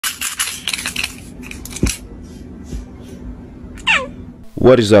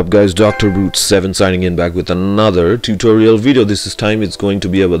What is up guys, Dr. Brute 7 signing in back with another tutorial video. This time it's going to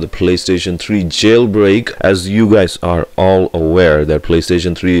be about the PlayStation 3 jailbreak. As you guys are all aware that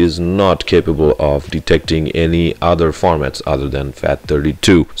PlayStation 3 is not capable of detecting any other formats other than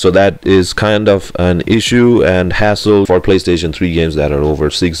FAT32. So that is kind of an issue and hassle for PlayStation 3 games that are over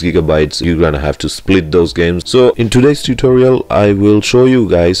 6 gigabytes. You're gonna have to split those games. So in today's tutorial I will show you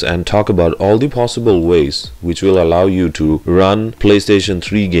guys and talk about all the possible ways which will allow you to run PlayStation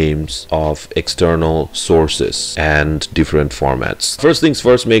 3 games of external sources and different formats. First things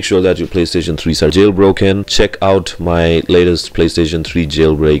first, make sure that your PlayStation 3s are jailbroken. Check out my latest PlayStation 3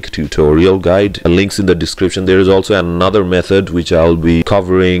 jailbreak tutorial guide. Links in the description. There is also another method which I'll be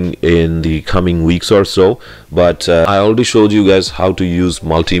covering in the coming weeks or so, but I already showed you guys how to use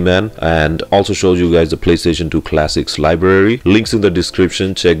Multiman and also showed you guys the PlayStation 2 Classics library. Links in the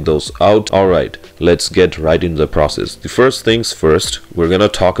description, check those out. Alright, let's get right into the process. The first things first, we're gonna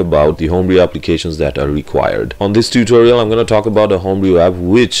talk about the homebrew applications that are required. On this tutorial I'm gonna talk about a homebrew app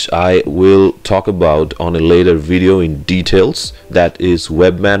which I will talk about on a later video in details. That is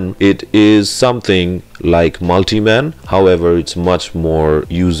Webman. It is something like Multiman, however it's much more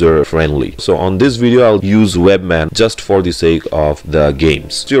user friendly. So on this video I'll use Webman just for the sake of the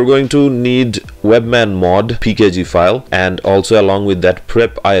games. So you're going to need Webman mod pkg file and also along with that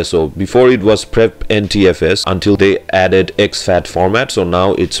PrepISO. Before it was prep Ntfs until they added Exfat format, so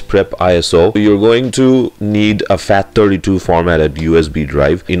now it's PrepISO. You're going to need a FAT32 formatted USB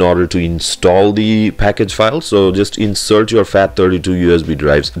drive in order to install the package file. So just insert your FAT32 USB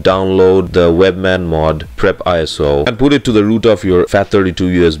drives, download the Webman mod PrepISO and put it to the root of your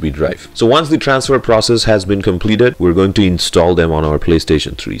FAT32 USB drive. So once the transfer process has been completed, we're going to install them on our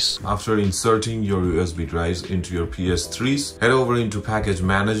PlayStation 3s. After inserting your USB drives into your PS3s, head over into Package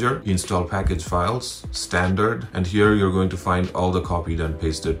Manager, install package files, standard, and here you're going to find all the copied and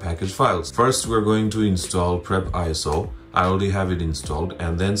pasted package files. First, we're going to install PrepISO. I already have it installed,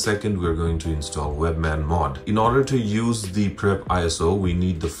 and then second we're going to install Webman mod. In order to use the PrepISO, we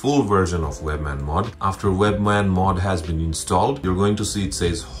need the full version of Webman mod. After Webman mod has been installed, you're going to see it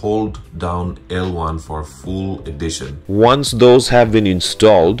says hold down L1 for full edition. Once those have been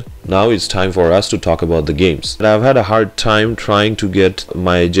installed, now it's time for us to talk about the games. And I've had a hard time trying to get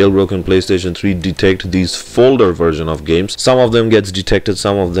my jailbroken PlayStation 3 detect these folder version of games. Some of them gets detected,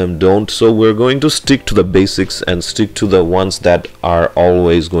 some of them don't. So we're going to stick to the basics and stick to the ones that are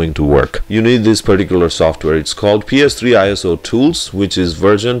always going to work. You need this particular software. It's called PS3 ISO Tools, which is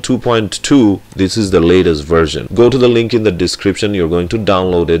version 2.2. This is the latest version. Go to the link in the description. You're going to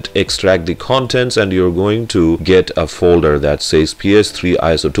download it, extract the contents, and you're going to get a folder that says PS3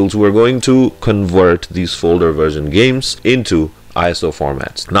 ISO Tools. We're going to convert these folder version games into ISO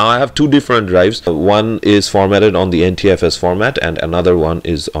formats. Now I have two different drives. One is formatted on the Ntfs format and another one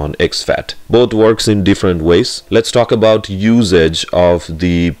is on Exfat. Both works in different ways. Let's talk about usage of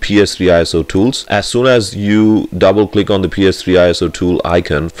the PS3 ISO tools. As soon as you double click on the PS3 ISO tool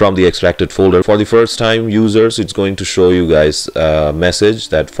icon from the extracted folder, for the first time users, it's going to show you guys a message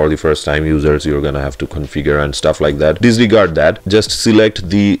that for the first time users you're gonna have to configure and stuff like that. Disregard that. Just select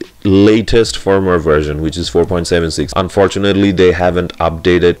the latest firmware version, which is 4.76. Unfortunately they haven't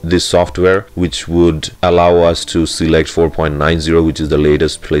updated this software, which would allow us to select 4.90, which is the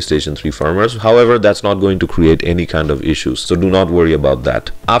latest PlayStation 3 firmware. However, that's not going to create any kind of issues, so do not worry about that.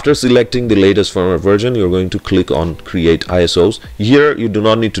 After selecting the latest firmware version, you're going to click on create ISOs. Here you do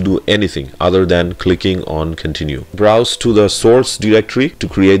not need to do anything other than clicking on continue. Browse to the source directory to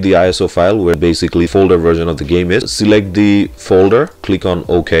create the ISO file where basically folder version of the game is. Select the folder, click on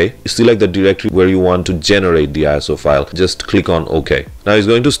OK. Select the directory where you want to generate the ISO file. Just click on OK. Now it's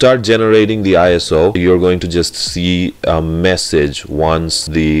going to start generating the ISO. You're going to just see a message once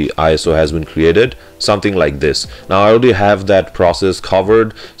the ISO has been created, something like this. Now I already have that process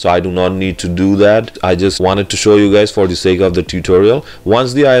covered, so I do not need to do that. I just wanted to show you guys for the sake of the tutorial.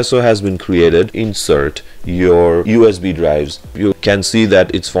 Once the ISO has been created, insert your USB drives. You can see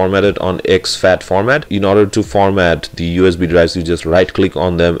that it's formatted on Exfat format. In order to format the USB drives, you just right click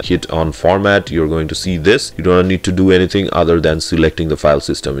on them, hit on format. You're going to see this. You don't need to do anything other than selecting the file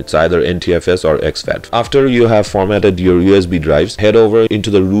system. It's either Ntfs or Exfat. After you have formatted your USB drives, head over into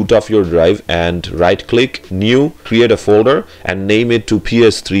the root of your drive and right click new, create a folder and name it to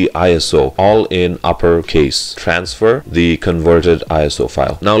PS3 ISO, all in uppercase. Transfer the converted ISO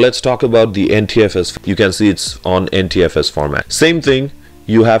file. Now let's talk about the Ntfs. You can see it's on Ntfs format. Same thing,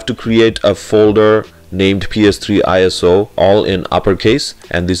 you have to create a folder named PS3 ISO, all in uppercase,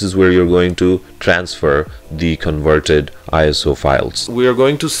 and this is where you're going to transfer the converted ISO files. We are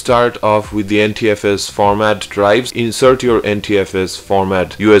going to start off with the Ntfs format drives. Insert your Ntfs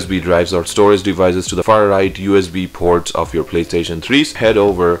format USB drives or storage devices to the far right USB ports of your PlayStation 3. Head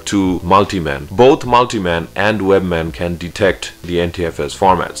over to Multiman. Both Multiman and Webman can detect the Ntfs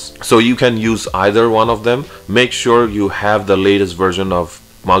formats, so you can use either one of them. Make sure you have the latest version of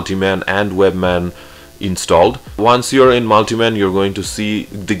Multiman and Webman installed. Once you're in Multiman, you're going to see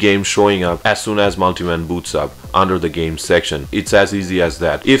the game showing up as soon as Multiman boots up under the game section. It's as easy as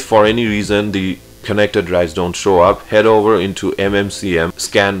that. If for any reason the connected drives don't show up, head over into MMCM,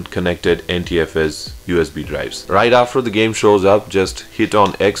 scan connected Ntfs USB drives. Right after the game shows up, just hit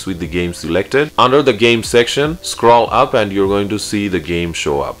on X with the game selected. Under the game section, scroll up and you're going to see the game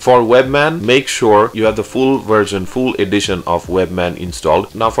show up. For Webman, make sure you have the full version, full edition of Webman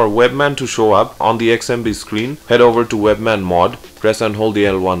installed. Now for Webman to show up on the XMB screen, head over to Webman mod, press and hold the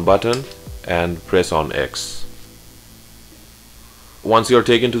L1 button and press on X. Once you're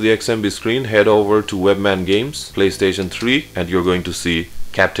taken to the XMB screen, head over to Webman Games, PlayStation 3, and you're going to see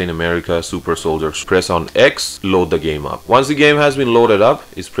Captain America Super Soldier. Press on X, load the game up. Once the game has been loaded up,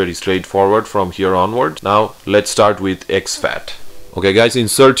 it's pretty straightforward from here onward. Now let's start with Exfat. Okay guys,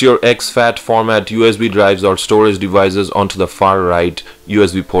 insert your Exfat format USB drives or storage devices onto the far right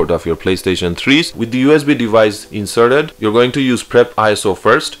USB port of your PlayStation 3. With the USB device inserted, you're going to use PrepISO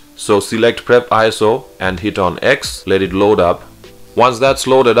first. So select PrepISO and hit on X, let it load up. Once that's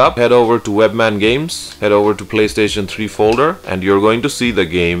loaded up, head over to Webman Games, head over to PlayStation 3 folder, and you're going to see the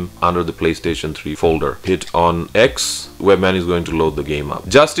game under the PlayStation 3 folder. Hit on X, Webman is going to load the game up.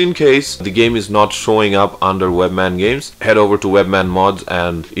 Just in case the game is not showing up under Webman Games, head over to Webman Mods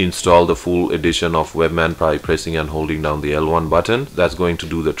and install the full edition of Webman by pressing and holding down the L1 button. That's going to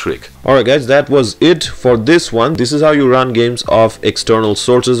do the trick. Alright guys, that was it for this one. This is how you run games of external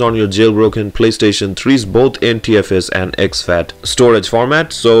sources on your jailbroken PlayStation 3's both Ntfs and Exfat storage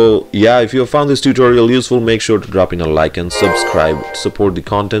format. So yeah, if you have found this tutorial useful, make sure to drop in a like and subscribe. Support the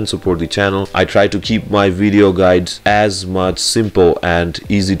content, support the channel. I try to keep my video guides as much simple and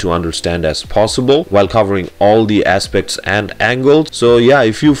easy to understand as possible while covering all the aspects and angles. So yeah,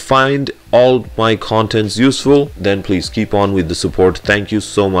 if you find all my contents useful, then please keep on with the support. Thank you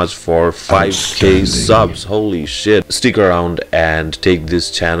so much for 5k subs. Holy shit. Stick around and take this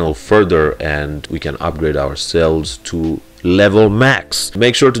channel further and we can upgrade ourselves to level max.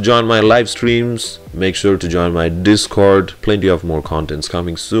 Make sure to join my live streams, make sure to join my Discord. Plenty of more contents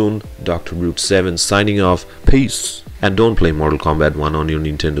coming soon. Dr. Brute 7 signing off. Peace. And don't play Mortal Kombat 1 on your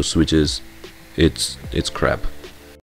Nintendo Switches. It's crap.